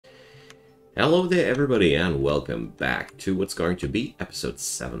Hello there everybody and welcome back to what's going to be episode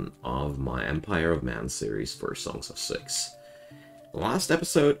 7 of my Empire of Man series for Songs of Syx. Last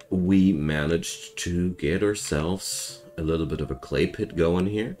episode we managed to get ourselves a little bit of a clay pit going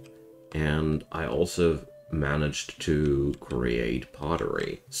here, and I also managed to create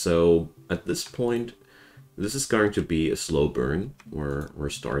pottery. So at this point this is going to be a slow burn. We're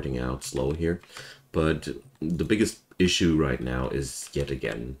starting out slow here, but the biggest issue right now is yet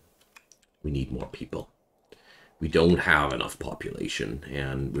again we need more people. We don't have enough population,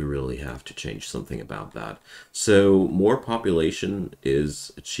 and we really have to change something about that. So more population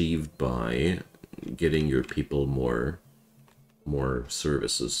is achieved by getting your people more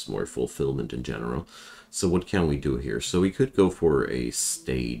services, more fulfillment in general. So what can we do here? So we could go for a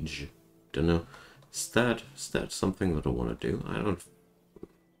stage. Don't know. Is that something that I want to do? I don't.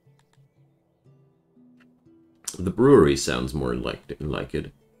 The brewery sounds more like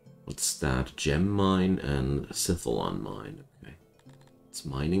it. What's that? Gem mine and Scythalon mine. Okay. It's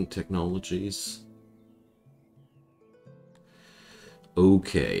mining technologies.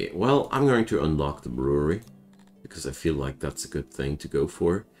 Okay, well, I'm going to unlock the brewery because I feel like that's a good thing to go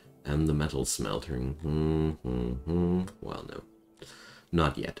for. And the metal smelting. Well, no.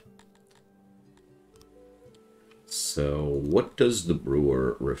 Not yet. So, what does the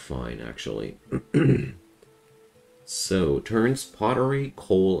brewer refine, actually? So, turns pottery,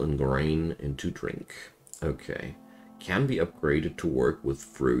 coal, and grain into drink. Okay. Can be upgraded to work with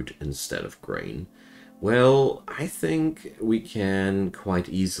fruit instead of grain. Well, I think we can quite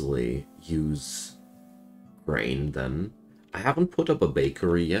easily use grain then. I haven't put up a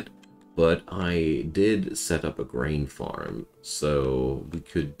bakery yet, but I did set up a grain farm, so we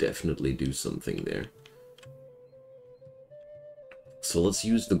could definitely do something there. So let's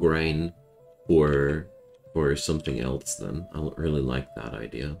use the grain for something else then. I really like that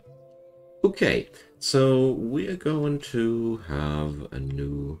idea. Okay, so we are going to have a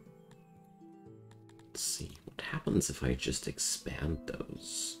new... Let's see, what happens if I just expand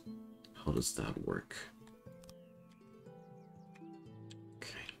those? How does that work?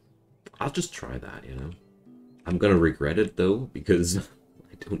 Okay, I'll just try that, you know. I'm gonna regret it though, because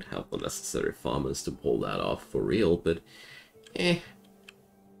I don't have the necessary farmers to pull that off for real, but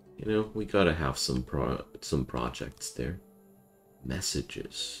you know, we gotta have some projects there.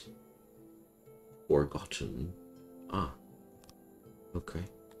 Messages. Forgotten. Ah. Okay.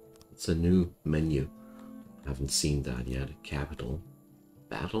 It's a new menu. Haven't seen that yet. Capital.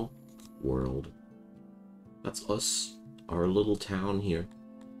 Battle. World. That's us. Our little town here.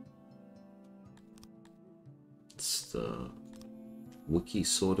 It's the wiki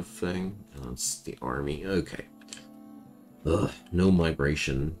sort of thing. It's the army. Okay. Ugh. No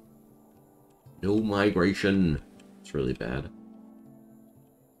migration. No migration. It's really bad.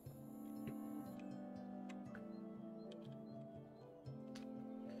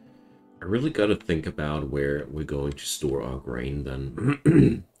 I really gotta think about where we're going to store our grain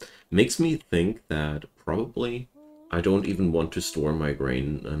then. Makes me think that probably I don't even want to store my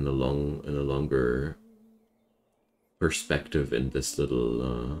grain in a longer perspective in this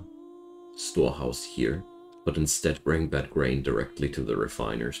little storehouse here, but instead bring that grain directly to the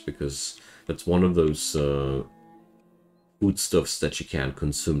refiners, because that's one of those foodstuffs that you can't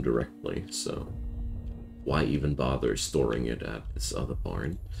consume directly, so why even bother storing it at this other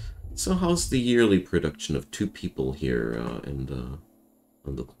barn? So how's the yearly production of 2 people here on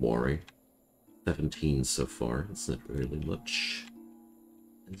the quarry? 17 so far. It's not really much,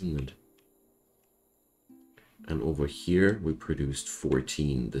 isn't it? And over here we produced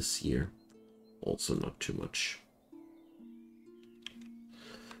 14 this year. Also not too much.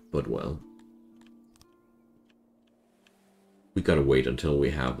 But well, we gotta wait until we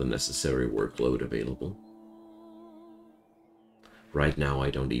have the necessary workload available. Right now,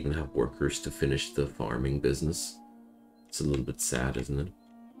 I don't even have workers to finish the farming business. It's a little bit sad, isn't it?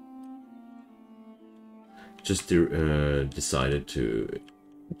 Just decided to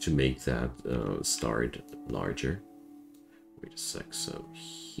make that start larger. Wait a sec. So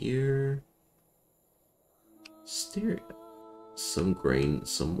here, is there some grain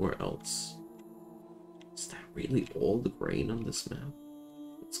somewhere else? Is that really all the grain on this map?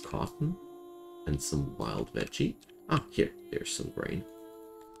 It's cotton and some wild veggie. Ah, here, there's some grain.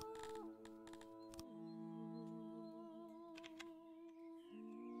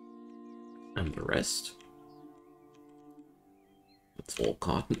 And the rest? It's all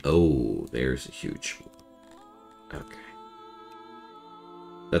cotton. Oh, there's a huge... Okay.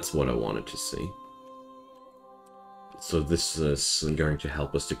 That's what I wanted to see. So this is going to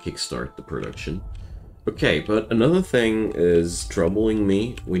help us to kickstart the production. Okay, but another thing is troubling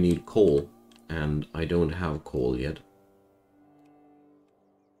me. We need coal. and I don't have coal yet.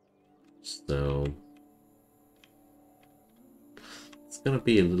 So it's gonna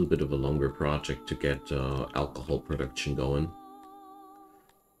be a little bit of a longer project to get alcohol production going.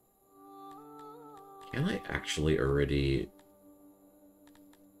 Can I actually already...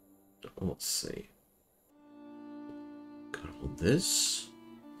 Let's see. Got all this.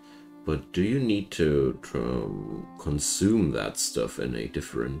 But do you need to consume that stuff in a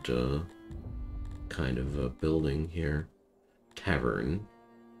different kind of building here? Tavern.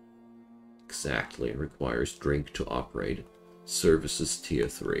 Exactly. Requires drink to operate. Services tier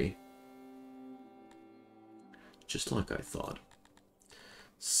 3. Just like I thought.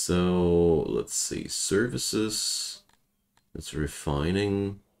 So, let's see. Services. It's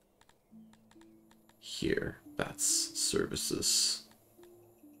refining. Here. That's services.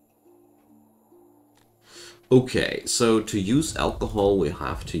 Okay, so to use alcohol, we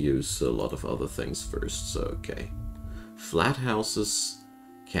have to use a lot of other things first. So, okay. Flat houses,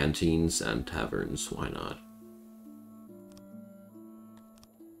 canteens, and taverns. Why not?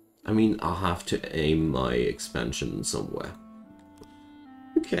 I mean, I'll have to aim my expansion somewhere.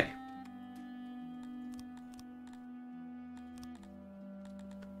 Okay.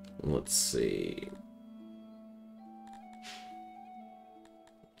 Let's see.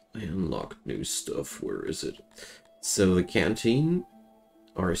 I unlocked new stuff. Where is it? So the canteen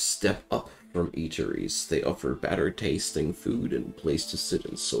are a step up from eateries. They offer better tasting food and a place to sit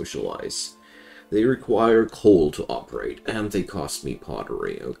and socialize. They require coal to operate, and they cost me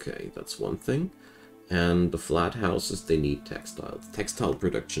pottery. Okay, that's one thing. And the flat houses, they need textiles. Textile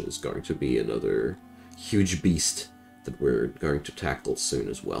production is going to be another huge beast that we're going to tackle soon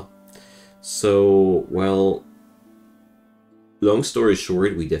as well. So, well, long story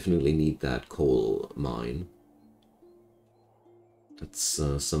short, we definitely need that coal mine. That's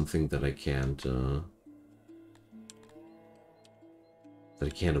something that I can't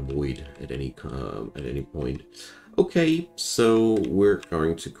avoid at any point. Okay, so we're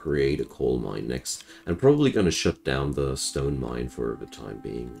going to create a coal mine next. I'm probably going to shut down the stone mine for the time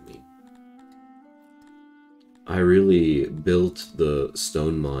being. I really built the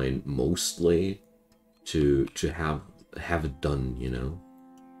stone mine mostly to have it done, you know.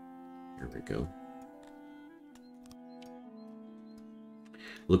 Here we go.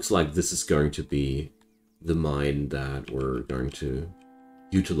 Looks like this is going to be the mine that we're going to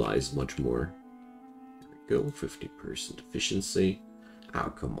utilize much more. There we go, 50% efficiency.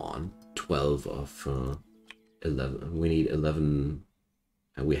 Oh, come on. 12 of 11. We need 11.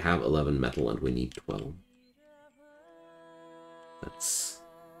 And we have 11 metal and we need 12.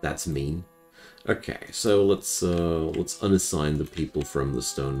 That's mean. Okay, so let's unassign the people from the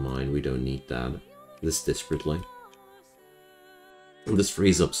stone mine. We don't need that this desperately. And this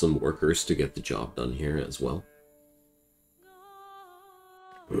frees up some workers to get the job done here as well.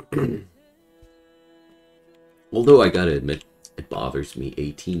 Although I gotta admit, it bothers me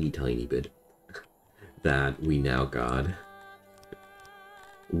a teeny tiny bit that we now got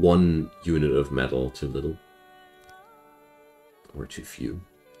 1 unit of metal too little. Or too few.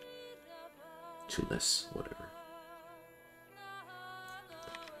 Too less, whatever.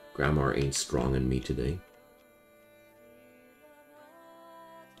 Grammar ain't strong in me today.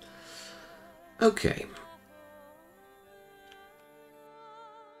 Okay.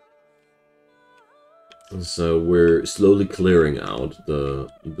 So we're slowly clearing out the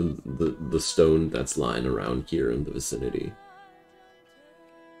stone that's lying around here in the vicinity.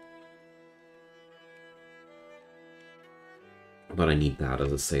 But I need that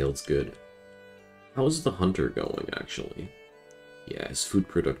as a sales good. How's the hunter going, actually? Yeah, his food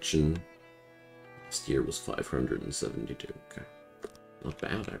production last year was 572. Okay. Not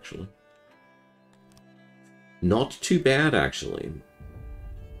bad, actually. Not too bad, actually.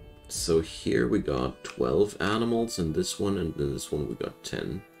 So here we got 12 animals in this one, and in this one we got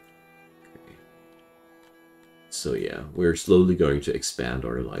 10. Okay. So yeah, we're slowly going to expand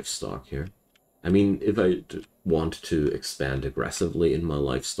our livestock here. I mean, if I want to expand aggressively in my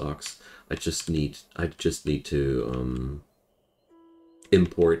livestocks, I just need to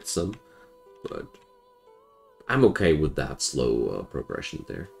import some, but I'm okay with that slow progression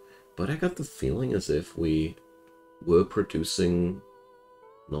there. But I got the feeling as if we were producing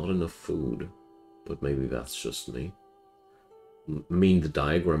not enough food, but maybe that's just me. I mean, the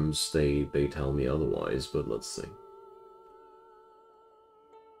diagrams, they tell me otherwise, but let's see.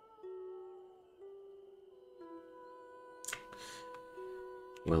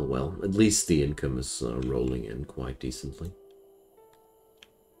 Well, at least the income is rolling in quite decently.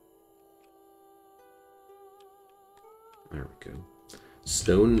 There we go.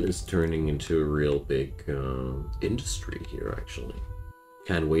 Stone is turning into a real big industry here, actually.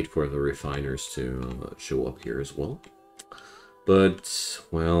 Can't wait for the refiners to show up here as well. But,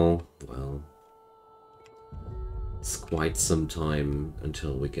 well, it's quite some time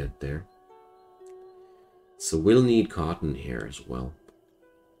until we get there. So we'll need cotton here as well.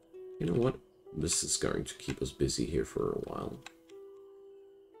 You know what? This is going to keep us busy here for a while.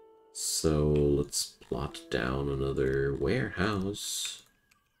 So let's plot down another warehouse.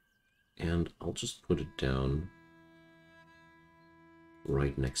 And I'll just put it down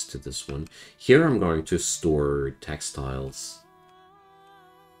right next to this one. Here I'm going to store textiles,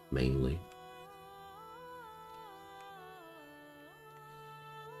 mainly.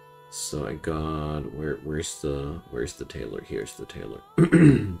 So I got, where's the tailor? Here's the tailor.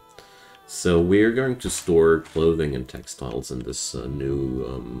 So we're going to store clothing and textiles in this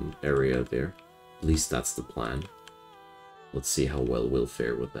new area there. At least that's the plan. Let's see how well we'll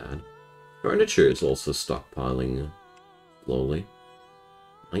fare with that. Furniture is also stockpiling slowly.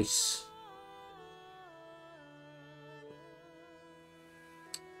 Nice.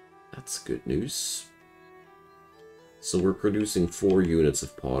 That's good news. So we're producing 4 units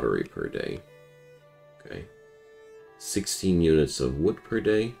of pottery per day. Okay. 16 units of wood per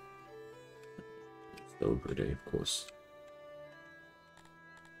day. Stone per day, of course.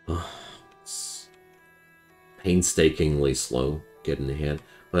 It's painstakingly slow getting ahead.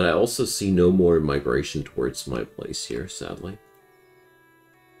 But I also see no more migration towards my place here, sadly.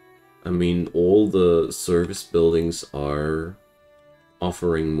 I mean, all the service buildings are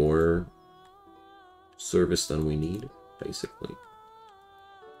offering more service than we need, basically.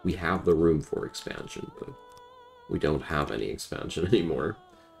 We have the room for expansion, but we don't have any expansion anymore.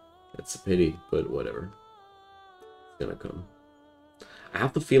 It's a pity, but whatever. It's gonna come. I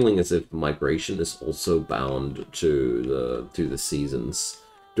have the feeling as if migration is also bound to the seasons.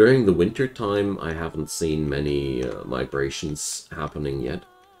 During the winter time, I haven't seen many migrations happening yet,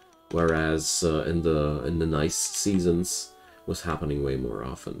 whereas in the nice seasons was happening way more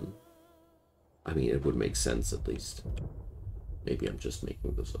often. I mean, it would make sense at least. Maybe I'm just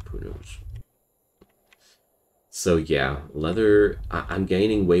making this up, who knows. So yeah, leather, I'm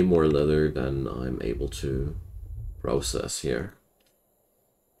gaining way more leather than I'm able to process here.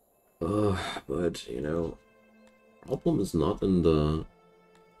 But, you know, problem is not in the...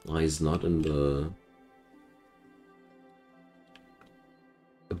 lies not in the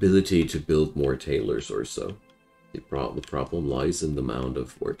ability to build more tailors or so. The problem lies in the amount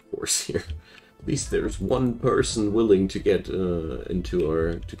of workforce here. At least there's one person willing to get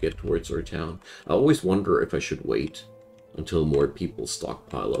get towards our town. I always wonder if I should wait until more people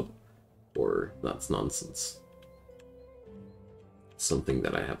stockpile up, or that's nonsense. Something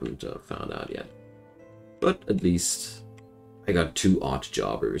that I haven't found out yet. But at least I got 2 odd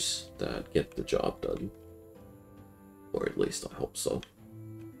jobbers that get the job done. Or at least I hope so.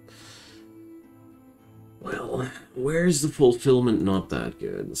 Well, where's the fulfillment? Not that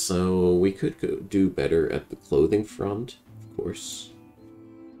good. So we could do better at the clothing front, of course.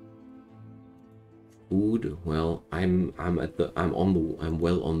 Food, well, I'm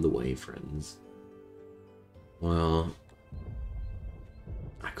well on the way, friends. Well,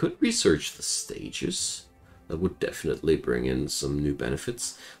 I could research the stages. That would definitely bring in some new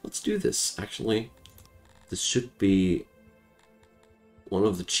benefits. Let's do this. Actually, this should be one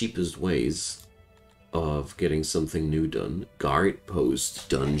of the cheapest ways of getting something new done. Guard post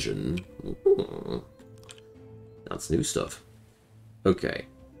dungeon. Ooh, that's new stuff. Okay.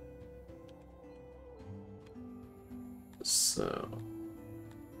 So,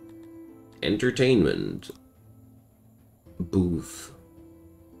 entertainment. Booth.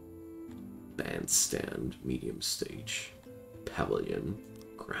 Bandstand. Medium stage. Pavilion.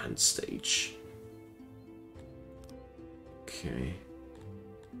 Grand stage. Okay.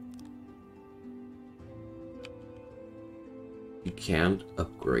 You can't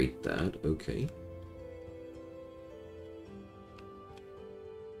upgrade that, okay.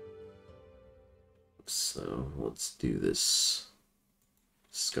 So, let's do this.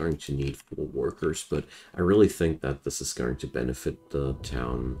 It's going to need 4 workers, but I really think that this is going to benefit the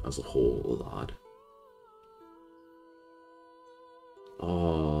town as a whole a lot.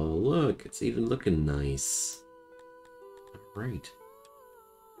 Oh, look, it's even looking nice. Right.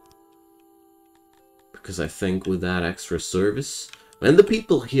 Because I think with that extra service, when the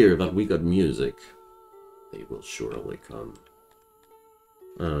people hear that we got music, they will surely come.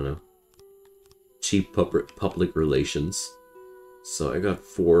 I don't know. Cheap public relations. So I got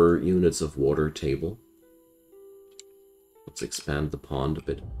 4 units of water table. Let's expand the pond a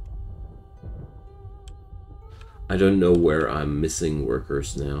bit. I don't know where I'm missing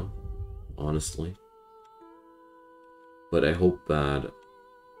workers now, honestly. But I hope that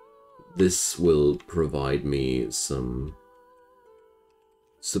this will provide me some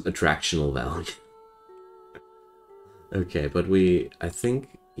attractional value. Okay, but I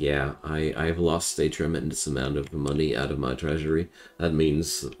think, yeah, I've lost a tremendous amount of money out of my treasury. That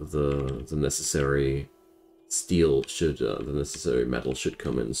means the necessary steel should, the necessary metal should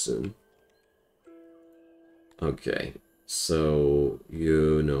come in soon. Okay, so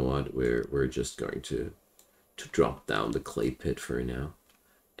you know what, we're just going to drop down the clay pit for now,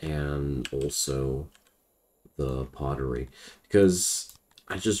 and also the pottery, because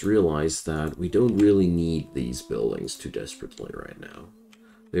I just realized that we don't really need these buildings too desperately right now.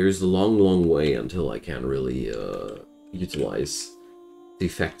 There's a long, long way until I can really utilize the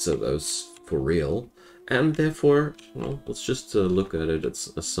effects of those for real, and therefore, well, let's just look at it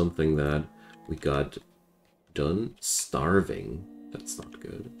as something that we got done. Starving. That's not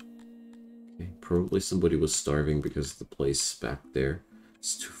good. Okay, probably somebody was starving because the place back there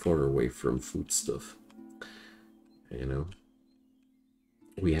is too far away from food stuff. You know,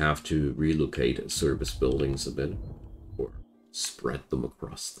 we have to relocate service buildings a bit, or spread them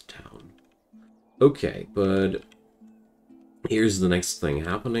across the town. Okay, but here's the next thing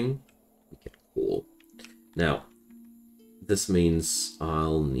happening. Okay, cool. Now, this means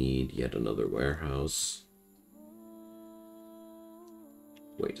I'll need yet another warehouse.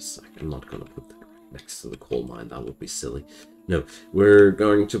 Wait a sec, I'm not gonna put that right next to the coal mine, that would be silly. No, we're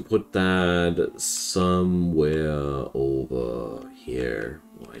going to put that somewhere over here.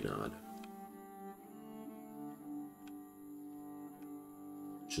 Why not?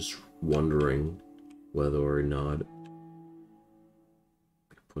 Just wondering whether or not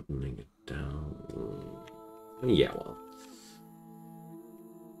putting it down. Yeah, well,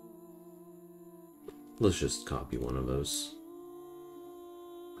 let's just copy one of those.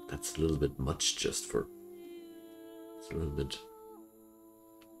 That's a little bit much just for... It's a little bit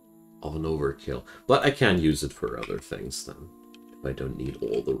of an overkill. But I can use it for other things then, if I don't need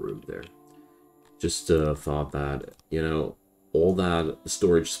all the room there. Just thought that, you know, all that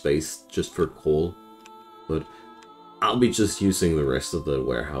storage space just for coal, but I'll be just using the rest of the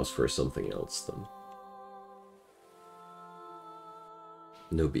warehouse for something else then.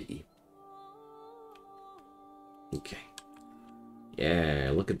 No biggie. Okay.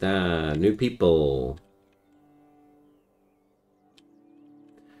 Yeah, look at that. New people.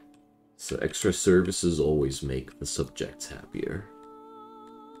 So extra services always make the subjects happier.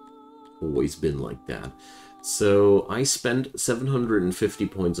 Always been like that. So I spent 750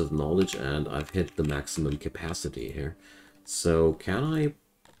 points of knowledge and I've hit the maximum capacity here. So can I...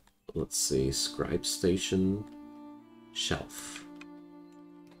 Let's see, scribe station, shelf.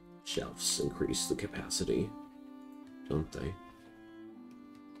 Shelves increase the capacity, don't they?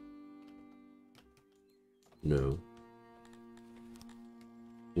 No.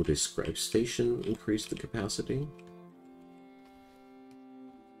 Would a scribe station increase the capacity?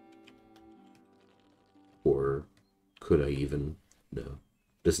 Or could I even... No.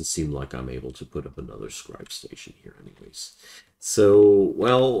 Doesn't seem like I'm able to put up another scribe station here anyways. So,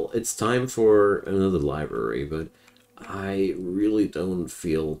 well, it's time for another library, but I really don't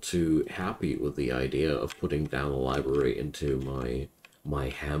feel too happy with the idea of putting down a library into my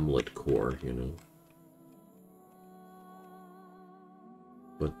hamlet core, you know.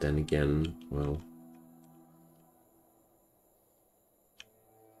 But then again, well...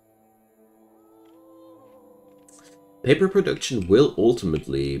 Paper production will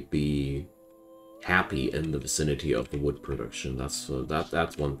ultimately be happy in the vicinity of the wood production. That's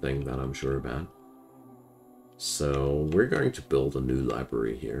one thing that I'm sure about. So we're going to build a new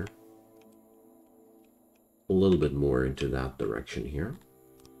library here. A little bit more into that direction here.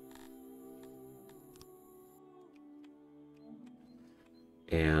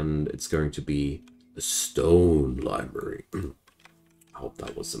 And it's going to be a stone library. I hope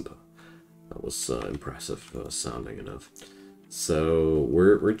that was impressive sounding enough. So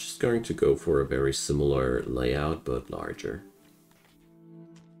we're just going to go for a very similar layout, but larger.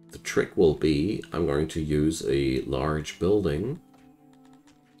 The trick will be, I'm going to use a large building.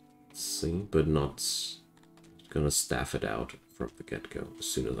 Let's see, but not gonna staff it out from the get-go as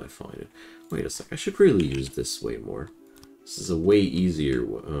soon as I find it. Wait a sec, I should really use this way more. This is a way easier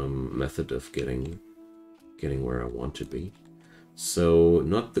method of getting where I want to be. So,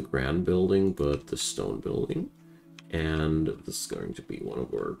 not the grand building, but the stone building. And this is going to be one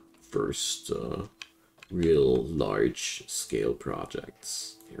of our first real large-scale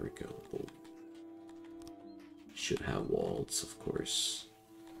projects. Here we go. Should have walls, of course.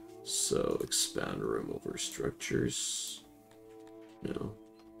 So, expand room over structures. No.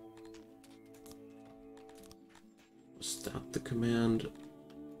 Was that the command?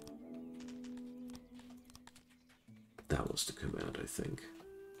 That was the command, I think.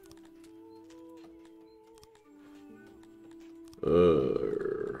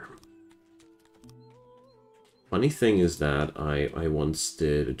 Funny thing is that I once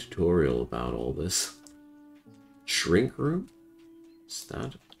did a tutorial about all this. Shrink room? Is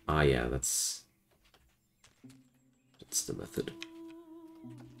that? Ah, yeah, that's the method.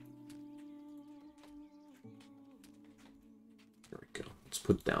 There we go. Let's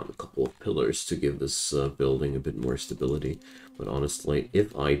put down a couple of pillars to give this building a bit more stability. But honestly,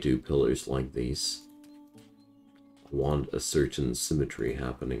 if I do pillars like these, I want a certain symmetry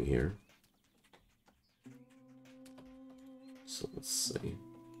happening here. So let's see.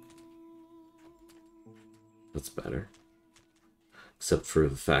 That's better. Except for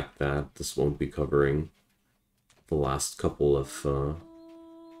the fact that this won't be covering the last couple of...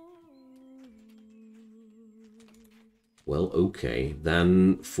 Well, okay.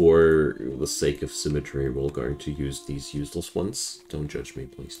 Then, for the sake of symmetry, we're going to use these useless ones. Don't judge me,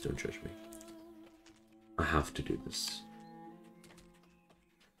 please. Don't judge me. I have to do this.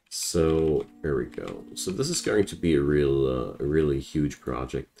 So, there we go. So this is going to be a really huge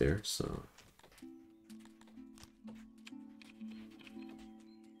project there, so...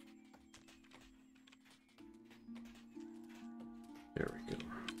 There we go.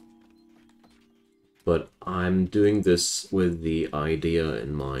 But I'm doing this with the idea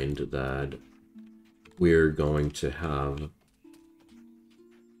in mind that we're going to have...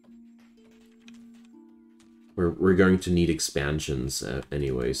 We're going to need expansions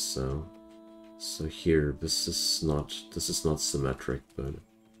anyway, so here this is not symmetric, but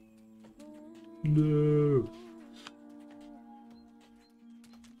no.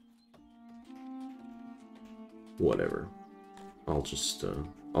 Whatever. I'll just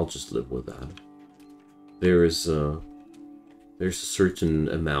live with that. There's a certain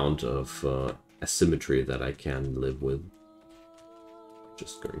amount of asymmetry that I can live with.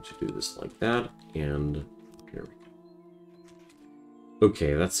 Just going to do this like that, and here we go.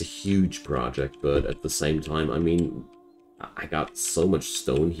 Okay, that's a huge project, but at the same time, I mean, I got so much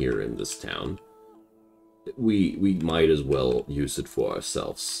stone here in this town. We might as well use it for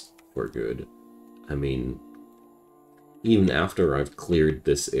ourselves for good. I mean, even after I've cleared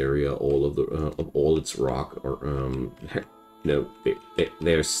this area, all of the of all its rock, or no,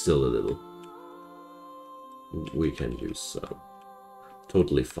 there's still a little we can use. So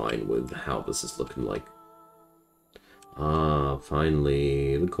totally fine with how this is looking like. Ah,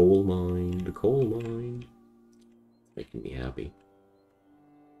 finally, the coal mine, the coal mine. Making me happy.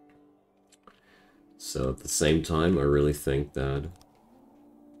 So at the same time, I really think that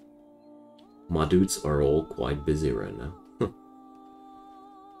my dudes are all quite busy right now.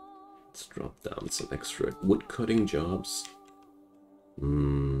 Let's drop down some extra wood cutting jobs.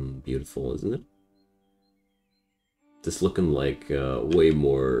 Beautiful, isn't it? This looking like way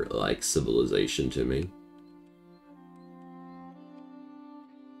more like civilization to me.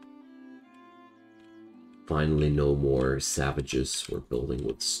 Finally, no more savages. We're building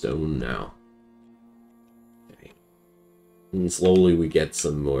with stone now. Okay. And slowly we get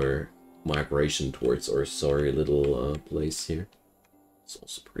some more migration towards our sorry little place here. It's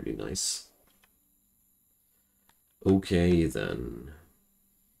also pretty nice. Okay, then.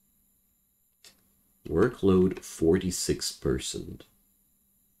 Workload 46%.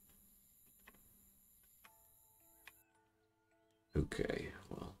 Okay,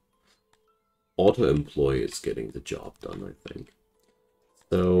 well. Auto-employ is getting the job done, I think.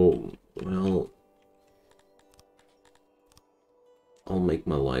 So, well, I'll make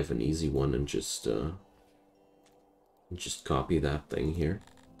my life an easy one and just copy that thing here.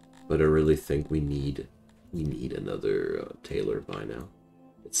 But I really think we need another tailor by now.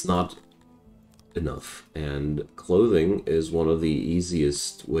 It's not enough, and clothing is one of the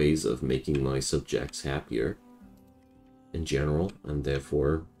easiest ways of making my subjects happier in general, and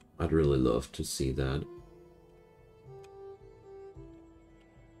therefore I'd really love to see that.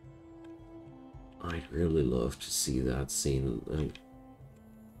 I'd really love to see that scene.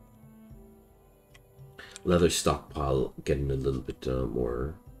 Leather stockpile getting a little bit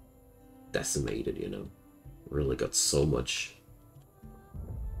more decimated, you know. Really got so much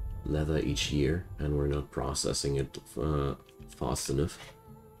leather each year, and we're not processing it fast enough.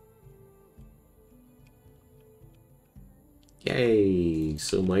 Yay!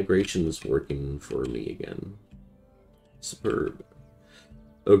 So migration is working for me again. Superb.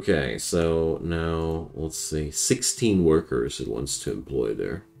 Okay, so now let's see. 16 workers it wants to employ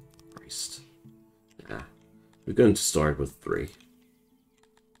there. Christ. Yeah. We're going to start with 3.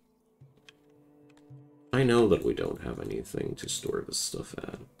 I know that we don't have anything to store this stuff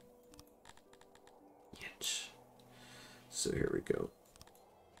at. Yet. So here we go.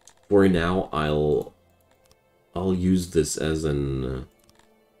 For now, I'll use this as an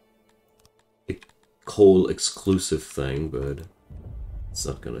coal exclusive thing, but it's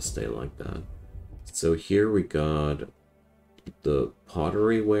not gonna stay like that. So here we got the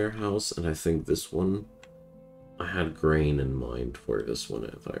pottery warehouse, and I think this one, I had grain in mind for this one,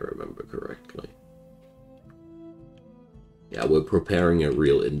 if I remember correctly. Yeah, we're preparing a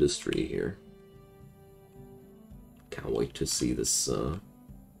real industry here. Can't wait to see this in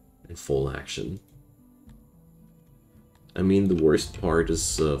full action. I mean, the worst part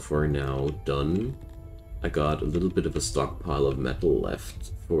is for now done. I got a little bit of a stockpile of metal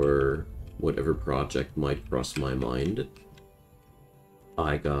left for whatever project might cross my mind.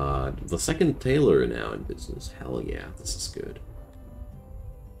 I got the second tailor now in business. Hell yeah, this is good.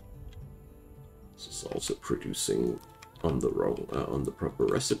 This is also producing on the proper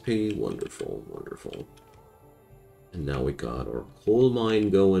recipe. Wonderful, wonderful. And now we got our coal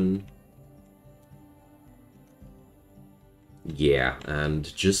mine going. Yeah,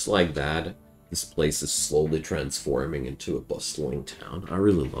 and just like that, this place is slowly transforming into a bustling town. I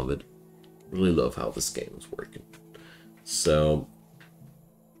really love it. Really love how this game is working. So,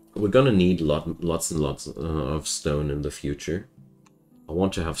 we're gonna need lots and lots of stone in the future. I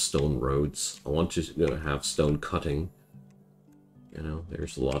want to have stone roads. I want to have stone cutting. You know,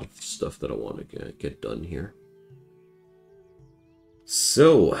 there's a lot of stuff that I want to get done here.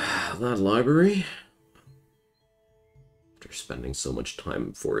 So, that library. After spending so much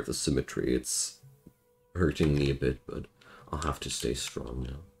time for the symmetry, it's hurting me a bit, but I'll have to stay strong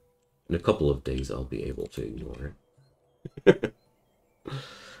now. In a couple of days, I'll be able to ignore it.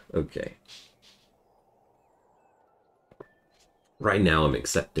 Okay. Right now, I'm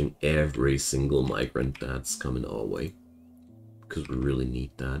accepting every single migrant that's coming our way, because we really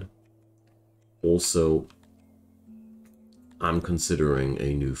need that. Also, I'm considering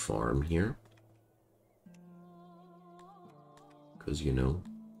a new farm here. Because, you know,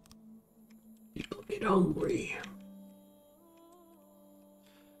 people get hungry.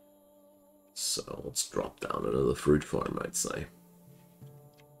 So, let's drop down another fruit farm, I'd say.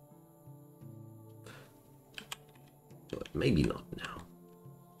 But maybe not now.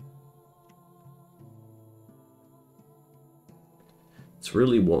 It's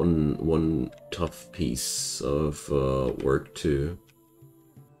really one tough piece of work to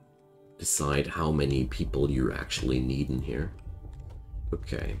decide how many people you actually need in here.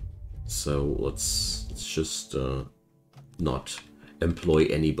 Okay, so let's just not employ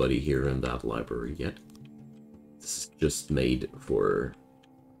anybody here in that library yet. This is just made for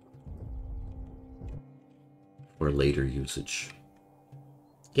later usage.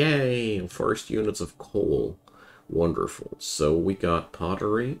 Yay! First units of coal. Wonderful. So we got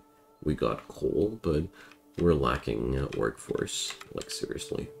pottery, we got coal, but we're lacking workforce. Like,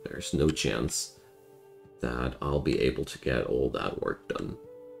 seriously, there's no chance that I'll be able to get all that work done.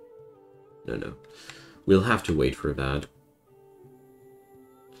 No. We'll have to wait for that.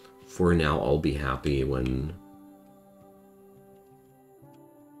 For now, I'll be happy when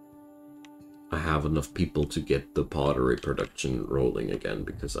I have enough people to get the pottery production rolling again,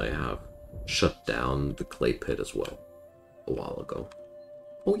 because I have shut down the clay pit as well a while ago.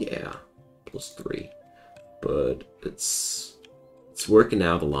 Oh yeah, +3. But it's working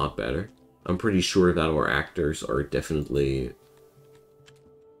out a lot better. I'm pretty sure that our actors are definitely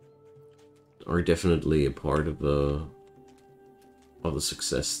a part of the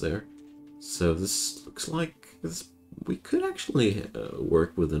success there. So this looks like we could actually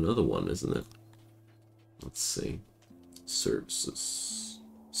work with another one, isn't it? Let's see. Services.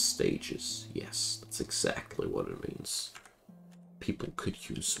 Stages. Yes, that's exactly what it means. People could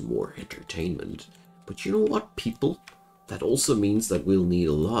use more entertainment. But you know what, people? That also means that we'll need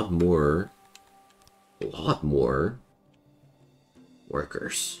a lot more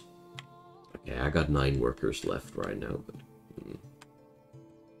workers. Okay, I got 9 workers left right now, but...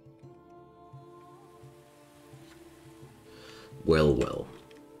 Well.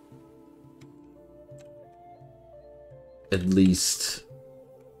 At least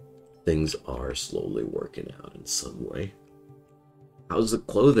things are slowly working out in some way. How's the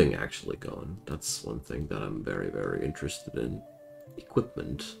clothing actually going? That's one thing that I'm very, very interested in.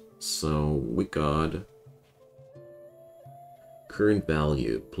 Equipment. So we got current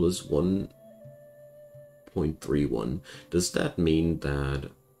value plus 1.31. Does that mean that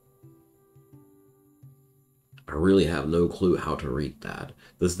I really have no clue how to read that.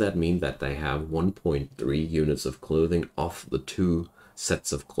 Does that mean that they have 1.3 units of clothing off the 2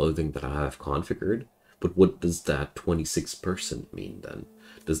 sets of clothing that I have configured? But what does that 26% mean then?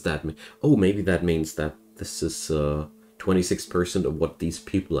 Does that mean... Oh, maybe that means that this is 26% of what these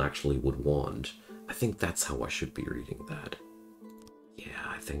people actually would want. I think that's how I should be reading that. Yeah,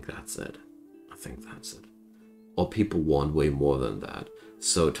 I think that's it. I think that's it. Or people want way more than that.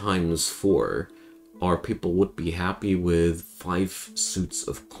 So times 4, or people would be happy with 5 suits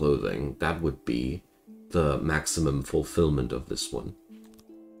of clothing. That would be the maximum fulfillment of this one.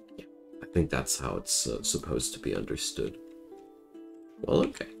 Yeah, I think that's how it's supposed to be understood. Well,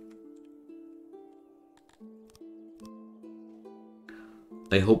 okay.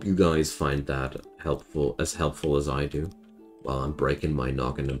 I hope you guys find that helpful as I do, while I'm breaking my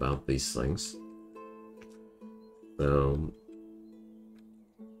noggin about these things. So,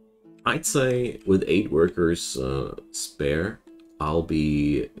 I'd say with 8 workers spare, I'll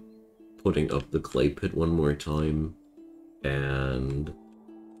be putting up the clay pit one more time, and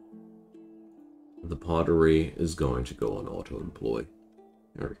the pottery is going to go on auto-employ.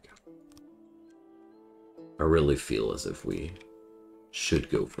 There we go. I really feel as if we should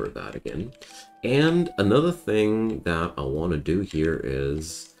go for that again. And another thing that I want to do here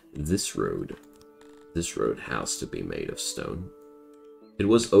is this road. This road has to be made of stone. It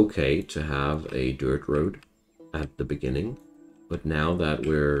was okay to have a dirt road at the beginning, but now that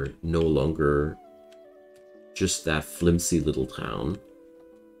we're no longer just that flimsy little town,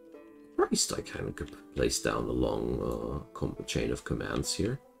 Christ, I kind of could place down a long chain of commands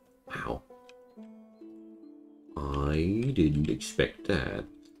here. Wow. I didn't expect that.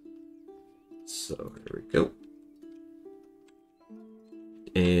 So here we go.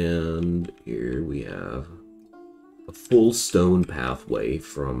 And here we have a full stone pathway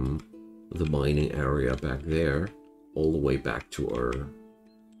from the mining area back there all the way back to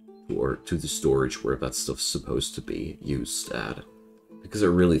to the storage where that stuff's supposed to be used at. Because I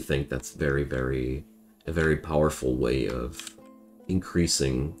really think that's a very powerful way of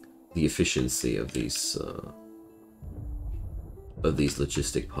increasing the efficiency of these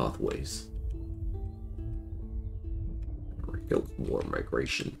logistic pathways. There we go, more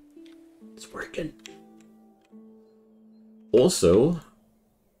migration. It's working. Also,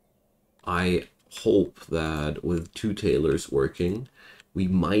 I hope that with 2 tailors working, we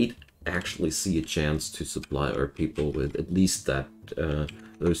might actually see a chance to supply our people with at least that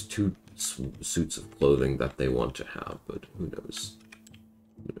those 2 suits of clothing that they want to have, but who knows?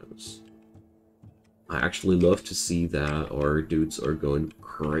 Who knows? I actually love to see that our dudes are going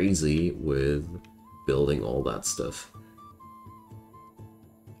crazy with building all that stuff.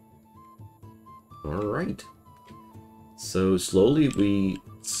 Alright. So slowly we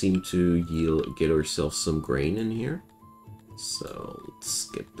seem to get ourselves some grain in here. So let's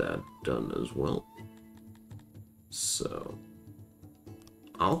get that done as well. So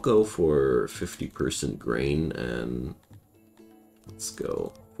I'll go for 50% grain, and let's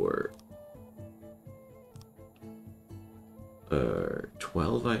go for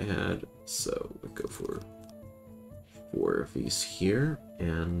 12 I had, so we'll go for 4 of these here,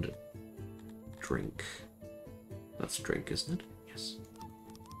 and drink. That's drink, isn't it? Yes.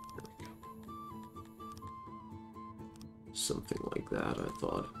 There we go. Something like that, I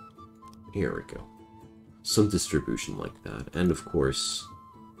thought. Here we go. Some distribution like that. And of course,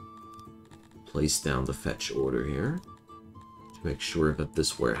 place down the fetch order here to make sure that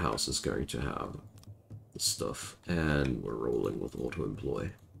this warehouse is going to have the stuff. And we're rolling with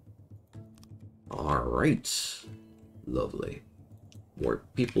auto-employ. Alright. Lovely. More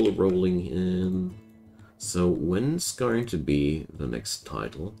people are rolling in. So when's going to be the next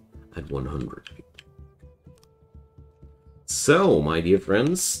title at 100 people? So, my dear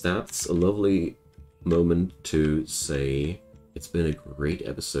friends, that's a lovely moment to say it's been a great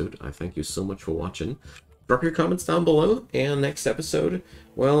episode. I thank you so much for watching. Drop your comments down below, and next episode,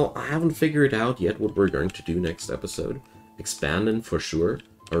 well, I haven't figured out yet what we're going to do next episode. Expanding for sure.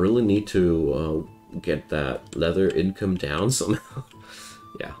 I really need to get that leather income down somehow.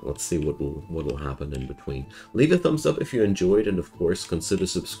 Yeah, let's see what will happen in between. Leave a thumbs up if you enjoyed, and of course consider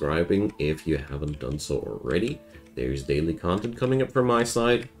subscribing if you haven't done so already. There's daily content coming up from my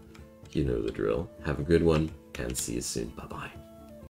side. You know the drill. Have a good one, and see you soon. Bye-bye.